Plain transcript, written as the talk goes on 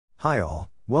Hi all,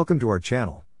 welcome to our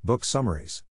channel, Book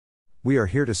Summaries. We are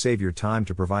here to save your time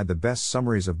to provide the best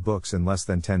summaries of books in less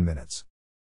than 10 minutes.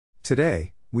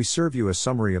 Today, we serve you a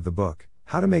summary of the book,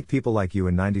 How to Make People Like You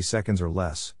in 90 Seconds or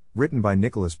Less, written by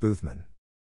Nicholas Boothman.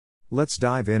 Let's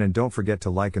dive in and don't forget to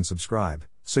like and subscribe,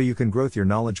 so you can grow your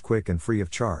knowledge quick and free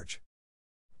of charge.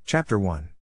 Chapter 1.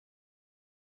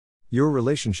 Your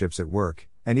relationships at work,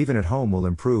 and even at home will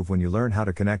improve when you learn how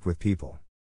to connect with people.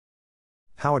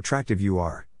 How attractive you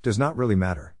are does not really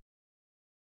matter.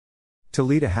 To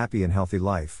lead a happy and healthy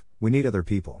life, we need other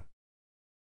people.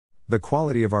 The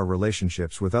quality of our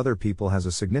relationships with other people has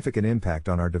a significant impact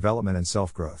on our development and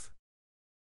self-growth.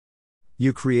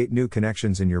 You create new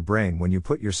connections in your brain when you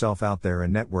put yourself out there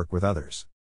and network with others.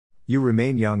 You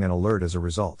remain young and alert as a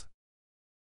result.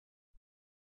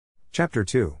 Chapter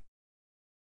 2.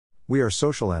 We are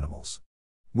social animals.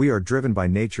 We are driven by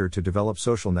nature to develop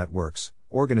social networks,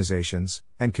 organizations,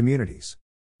 and communities.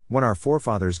 When our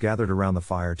forefathers gathered around the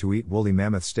fire to eat woolly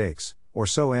mammoth steaks, or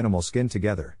sew animal skin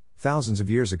together, thousands of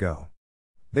years ago,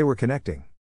 they were connecting.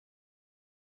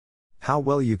 How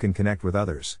well you can connect with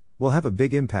others will have a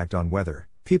big impact on whether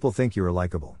people think you are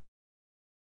likable.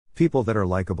 People that are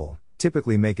likable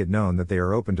typically make it known that they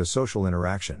are open to social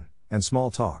interaction and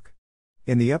small talk.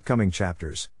 In the upcoming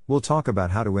chapters, we'll talk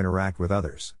about how to interact with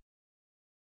others.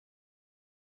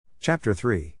 Chapter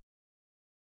 3.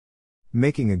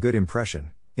 Making a good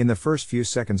impression, in the first few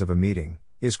seconds of a meeting,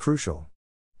 is crucial.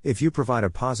 If you provide a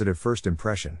positive first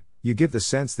impression, you give the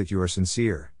sense that you are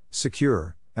sincere,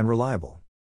 secure, and reliable.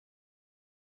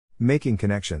 Making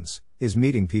connections is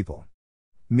meeting people.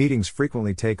 Meetings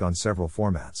frequently take on several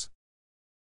formats.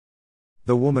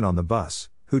 The woman on the bus,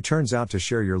 who turns out to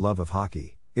share your love of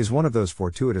hockey, is one of those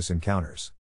fortuitous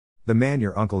encounters. The man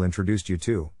your uncle introduced you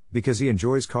to, because he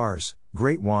enjoys cars,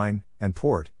 great wine, and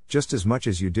port, just as much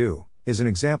as you do, is an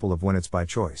example of when it's by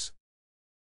choice.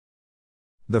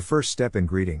 The first step in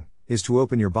greeting is to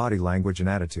open your body language and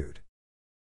attitude.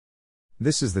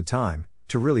 This is the time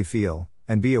to really feel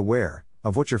and be aware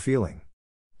of what you're feeling.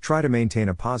 Try to maintain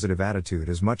a positive attitude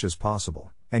as much as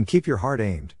possible, and keep your heart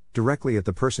aimed directly at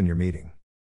the person you're meeting.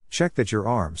 Check that your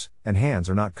arms and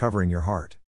hands are not covering your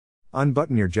heart.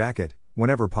 Unbutton your jacket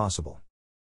whenever possible.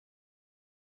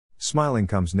 Smiling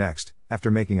comes next, after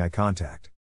making eye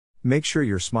contact. Make sure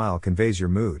your smile conveys your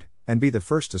mood, and be the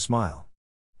first to smile.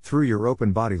 Through your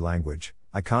open body language,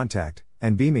 eye contact,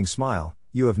 and beaming smile,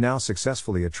 you have now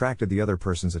successfully attracted the other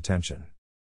person's attention.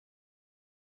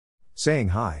 Saying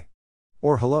hi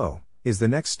or hello is the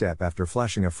next step after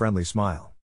flashing a friendly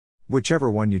smile.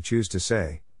 Whichever one you choose to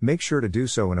say, make sure to do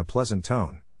so in a pleasant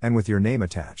tone, and with your name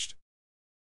attached.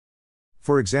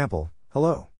 For example,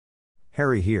 hello.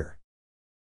 Harry here.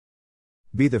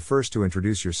 Be the first to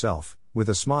introduce yourself, with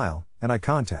a smile and eye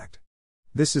contact.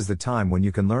 This is the time when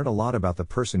you can learn a lot about the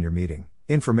person you're meeting,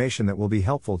 information that will be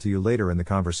helpful to you later in the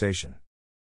conversation.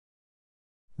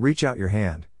 Reach out your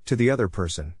hand to the other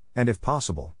person, and if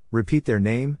possible, repeat their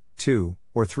name 2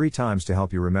 or 3 times to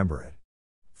help you remember it.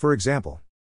 For example,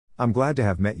 I'm glad to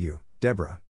have met you,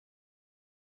 Deborah.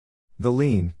 The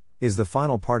lean is the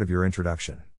final part of your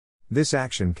introduction. This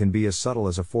action can be as subtle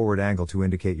as a forward angle to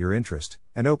indicate your interest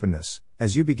and openness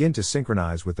as you begin to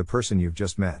synchronize with the person you've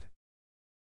just met.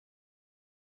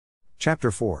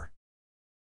 Chapter 4.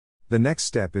 The next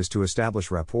step is to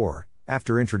establish rapport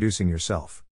after introducing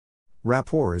yourself.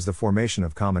 Rapport is the formation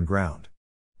of common ground,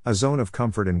 a zone of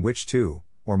comfort in which 2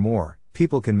 or more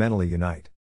people can mentally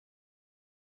unite.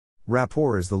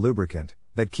 Rapport is the lubricant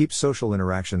that keeps social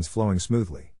interactions flowing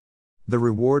smoothly. The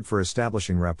reward for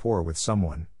establishing rapport with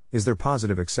someone is their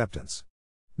positive acceptance.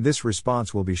 This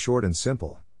response will be short and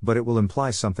simple, but it will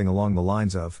imply something along the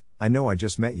lines of, I know I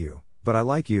just met you, but I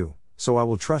like you, so I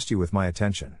will trust you with my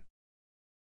attention.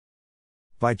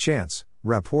 By chance,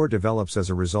 rapport develops as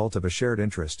a result of a shared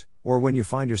interest, or when you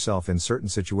find yourself in certain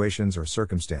situations or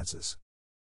circumstances.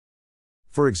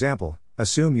 For example,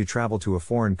 assume you travel to a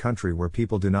foreign country where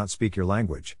people do not speak your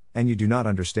language, and you do not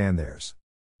understand theirs.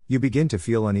 You begin to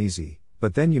feel uneasy,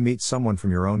 but then you meet someone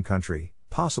from your own country,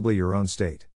 possibly your own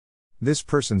state. This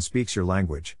person speaks your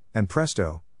language, and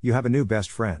presto, you have a new best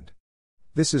friend.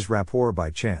 This is rapport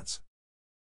by chance.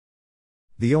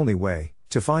 The only way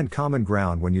to find common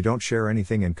ground when you don't share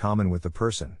anything in common with the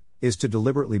person is to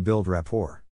deliberately build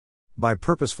rapport. By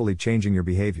purposefully changing your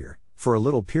behavior for a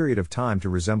little period of time to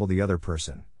resemble the other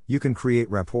person, you can create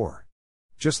rapport.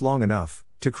 Just long enough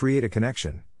to create a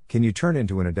connection can you turn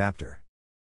into an adapter.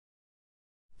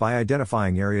 By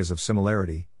identifying areas of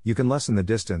similarity, you can lessen the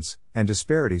distance and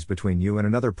disparities between you and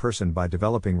another person by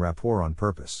developing rapport on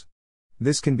purpose.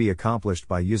 This can be accomplished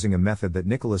by using a method that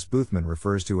Nicholas Boothman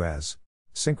refers to as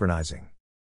synchronizing.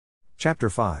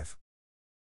 Chapter 5.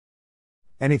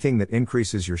 Anything that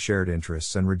increases your shared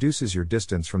interests and reduces your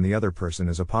distance from the other person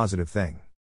is a positive thing.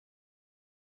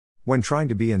 When trying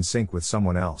to be in sync with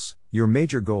someone else, your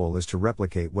major goal is to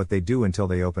replicate what they do until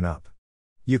they open up.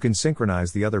 You can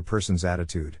synchronize the other person's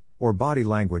attitude or body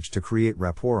language to create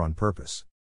rapport on purpose.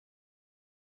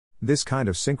 This kind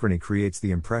of synchrony creates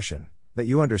the impression that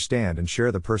you understand and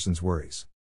share the person's worries.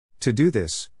 To do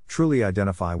this, truly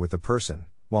identify with the person,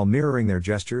 while mirroring their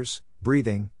gestures,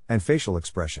 breathing, and facial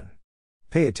expression.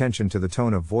 Pay attention to the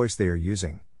tone of voice they are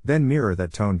using, then mirror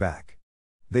that tone back.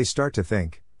 They start to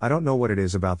think, I don't know what it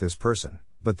is about this person,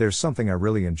 but there's something I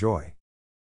really enjoy.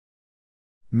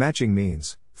 Matching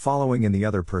means following in the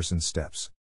other person's steps.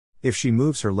 If she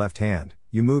moves her left hand,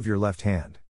 you move your left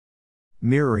hand.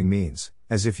 Mirroring means,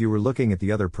 as if you were looking at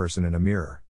the other person in a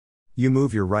mirror. You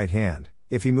move your right hand,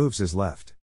 if he moves his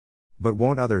left. But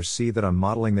won't others see that I'm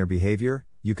modeling their behavior,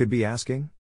 you could be asking?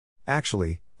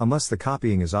 Actually, unless the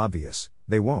copying is obvious,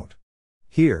 they won't.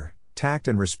 Here, tact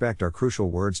and respect are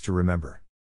crucial words to remember.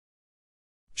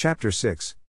 Chapter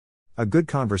 6. A good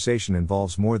conversation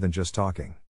involves more than just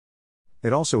talking.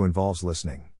 It also involves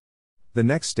listening. The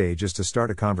next stage is to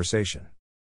start a conversation.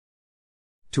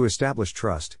 To establish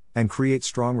trust and create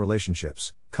strong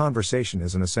relationships, conversation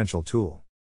is an essential tool.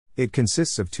 It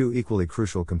consists of two equally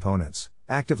crucial components: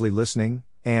 actively listening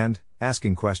and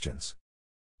asking questions.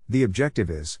 The objective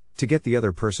is to get the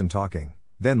other person talking,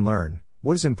 then learn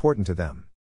what is important to them.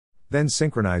 Then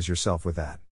synchronize yourself with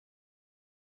that.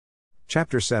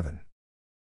 Chapter 7.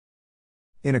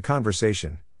 In a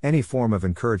conversation, any form of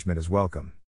encouragement is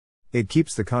welcome. It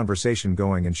keeps the conversation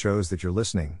going and shows that you're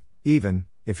listening, even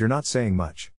if you're not saying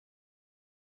much.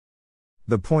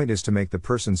 The point is to make the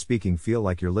person speaking feel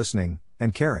like you're listening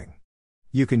and caring.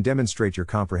 You can demonstrate your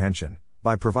comprehension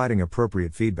by providing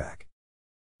appropriate feedback.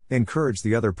 Encourage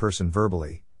the other person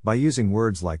verbally by using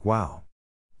words like wow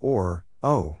or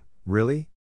oh, really?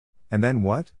 And then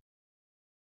what?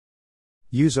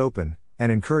 Use open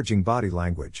and encouraging body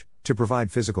language to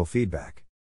provide physical feedback.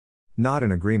 Nod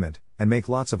in agreement and make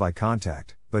lots of eye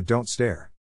contact, but don't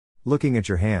stare. Looking at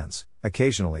your hands,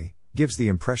 occasionally, gives the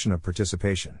impression of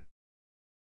participation.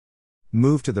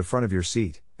 Move to the front of your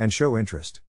seat and show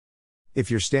interest.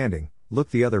 If you're standing,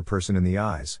 look the other person in the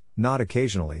eyes, nod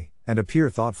occasionally, and appear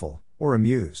thoughtful or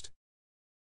amused.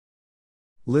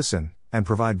 Listen and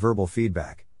provide verbal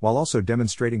feedback, while also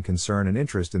demonstrating concern and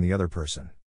interest in the other person.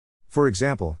 For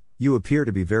example, you appear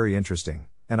to be very interesting,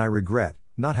 and I regret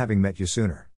not having met you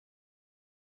sooner.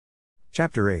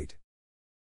 Chapter 8.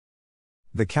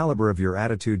 The caliber of your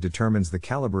attitude determines the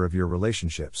caliber of your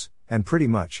relationships, and pretty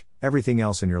much everything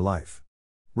else in your life.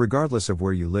 Regardless of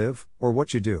where you live, or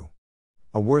what you do.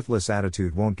 A worthless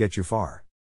attitude won't get you far.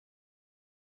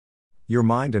 Your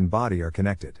mind and body are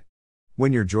connected.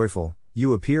 When you're joyful,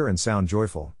 you appear and sound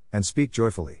joyful, and speak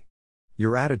joyfully.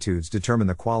 Your attitudes determine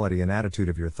the quality and attitude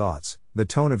of your thoughts, the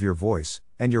tone of your voice,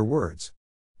 and your words.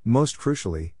 Most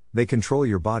crucially, they control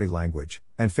your body language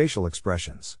and facial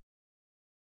expressions.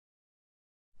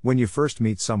 When you first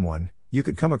meet someone, you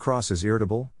could come across as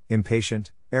irritable,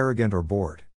 impatient, arrogant, or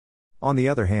bored. On the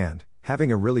other hand,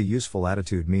 having a really useful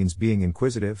attitude means being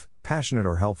inquisitive, passionate,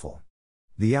 or helpful.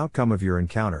 The outcome of your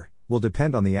encounter will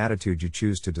depend on the attitude you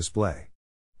choose to display,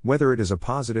 whether it is a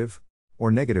positive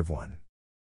or negative one.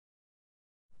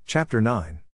 Chapter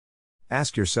 9.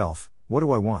 Ask yourself, what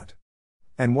do I want?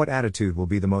 And what attitude will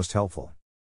be the most helpful?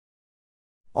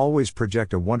 Always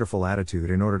project a wonderful attitude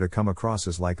in order to come across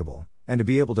as likable, and to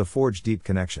be able to forge deep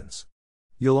connections.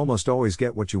 You'll almost always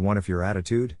get what you want if your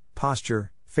attitude,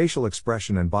 posture, facial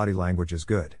expression, and body language is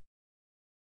good.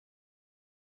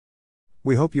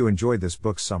 We hope you enjoyed this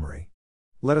book's summary.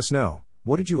 Let us know,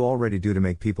 what did you already do to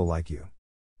make people like you?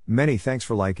 Many thanks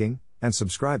for liking and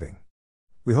subscribing.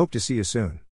 We hope to see you soon.